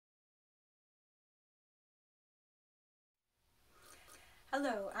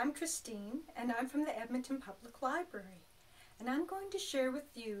Hello, I'm Christine, and I'm from the Edmonton Public Library, and I'm going to share with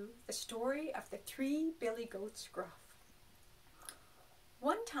you the story of the Three Billy Goats Gruff.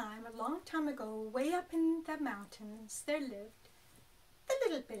 One time, a long time ago, way up in the mountains, there lived the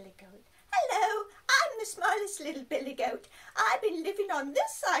little Billy Goat. Hello, I'm the smallest little Billy Goat. I've been living on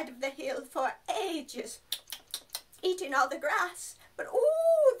this side of the hill for ages, eating all the grass. But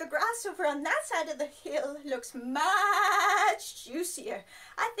oh, the grass over on that side of the hill looks much juicier.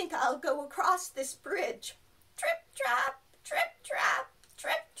 I think I'll go across this bridge. Trip, trap, trip, trap,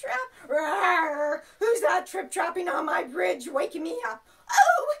 trip, trap. Rawr! Who's that trip-trapping on my bridge, waking me up?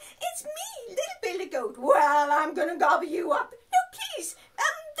 Oh, it's me, little Billy Goat. Well, I'm gonna gobble you up. No, please,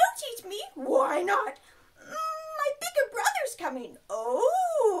 don't eat me. Why not? My bigger brother's coming.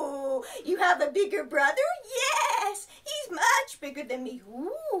 Oh, you have a bigger brother? Yes, he's much bigger than me.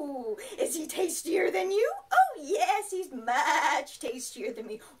 Ooh, is he tastier than you? Oh, yes, he's much tastier than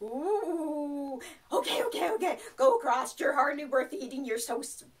me. Ooh, okay. Go across. You're hardly worth eating. You're so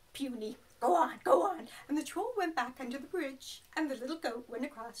puny. Go on. And the troll went back under the bridge, and the little goat went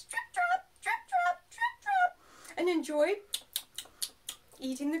across. Trip, trap, trip, trap, trip, trap, and enjoyed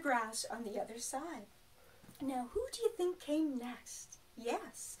eating the grass on the other side. Now, who do you think came next?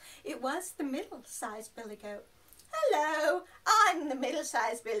 Yes, it was the middle-sized Billy Goat. Hello, I'm the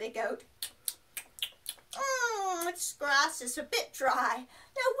middle-sized Billy Goat. This grass is a bit dry.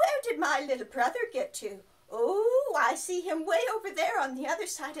 Now, where did my little brother get to? Oh, I see him way over there on the other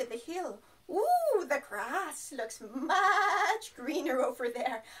side of the hill. Ooh, the grass looks much greener over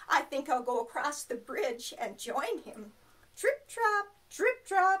there. I think I'll go across the bridge and join him. Trip, trap, trip,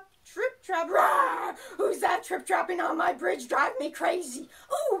 trap, trip, trap. Rawr! Who's that trip-trapping on my bridge? Drive me crazy.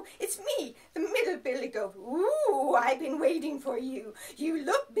 Oh, it's me, the middle Billy Goat. Ooh, I've been waiting for you. You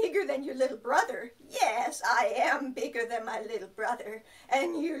look bigger than your little brother. Yes, I am bigger than my little brother.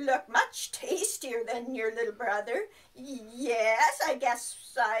 And you look much tastier than your little brother. Yes, I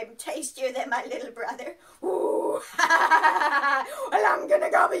guess I'm tastier than my little brother. Ooh, well, I'm gonna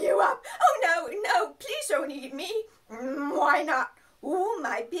gobble you up. Oh, no, please don't eat me. Why not? Ooh,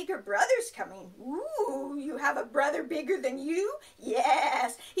 my bigger brother's coming. Ooh, you have a brother bigger than you?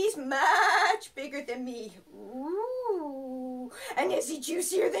 Yes, he's much bigger than me. Ooh, and is he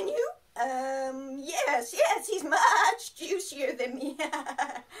juicier than you? Yes, he's much juicier than me.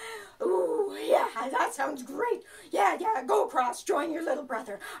 Ooh, yeah, that sounds great. Yeah, go across, join your little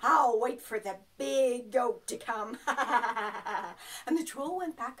brother. I'll wait for the big goat to come. And the troll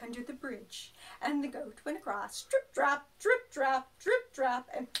went back under the bridge, and the goat went across, trip, trap, trip, trap, trip, trap,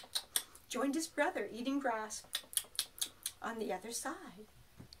 and joined his brother eating grass on the other side.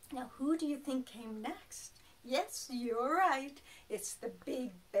 Now, who do you think came next? Yes, you're right. It's the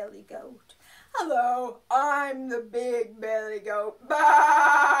big Billy Goat. Hello, I'm the big Billy Goat. Bah!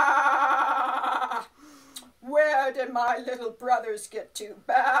 Where did my little brothers get to?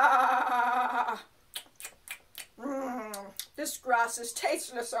 Bah! This grass is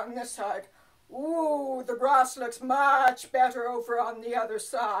tasteless on this side. Ooh, the grass looks much better over on the other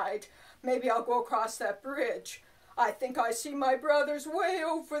side. Maybe I'll go across that bridge. I think I see my brothers way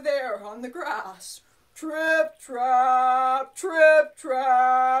over there on the grass. Trip, trap, trip,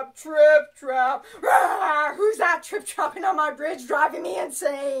 trap, trip, trap. Rawr! Who's that trip-trapping on my bridge, driving me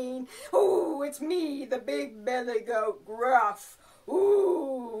insane? Ooh, it's me, the big Billy Goat Gruff.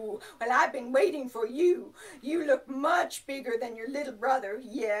 Ooh, well, I've been waiting for you. You look much bigger than your little brother.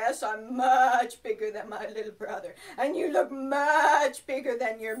 Yes, I'm much bigger than my little brother. And you look much bigger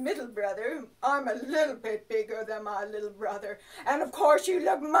than your middle brother. I'm a little bit bigger than my little brother. And of course, you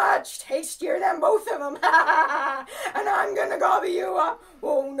look much tastier than both of them. And I'm gonna gobble you up.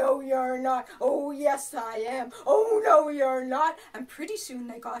 Oh, no, you're not. Oh, yes, I am. Oh, no, you're not. And pretty soon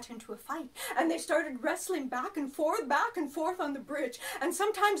they got into a fight. And they started wrestling back and forth on the bridge. And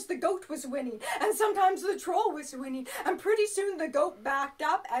sometimes the goat was winning. And sometimes the troll was winning. And pretty soon the goat backed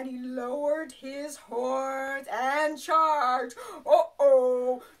up and he lowered his horns and charged.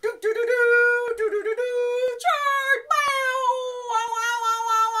 Uh-oh. Do-do-do-do. Do-do-do-do. Charge. Bow. Wow, wow, wow,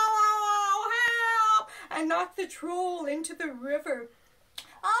 wow, wow, wow. Help. And knocked the troll into the river.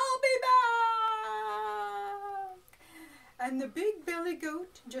 I'll be back. And the big Billy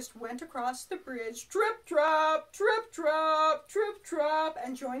Goat just went across the bridge, trip, trap, trip, trap, trip, trap,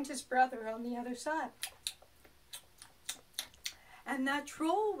 and joined his brother on the other side. And that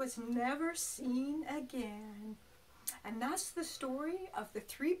troll was never seen again. And that's the story of the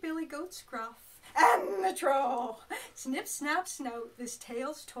Three Billy Goats Gruff and the troll. Snip, snap, snout, this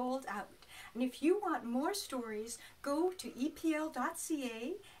tale's told out. And if you want more stories, go to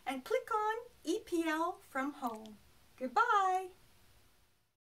EPL.ca and click on EPL from home. Goodbye.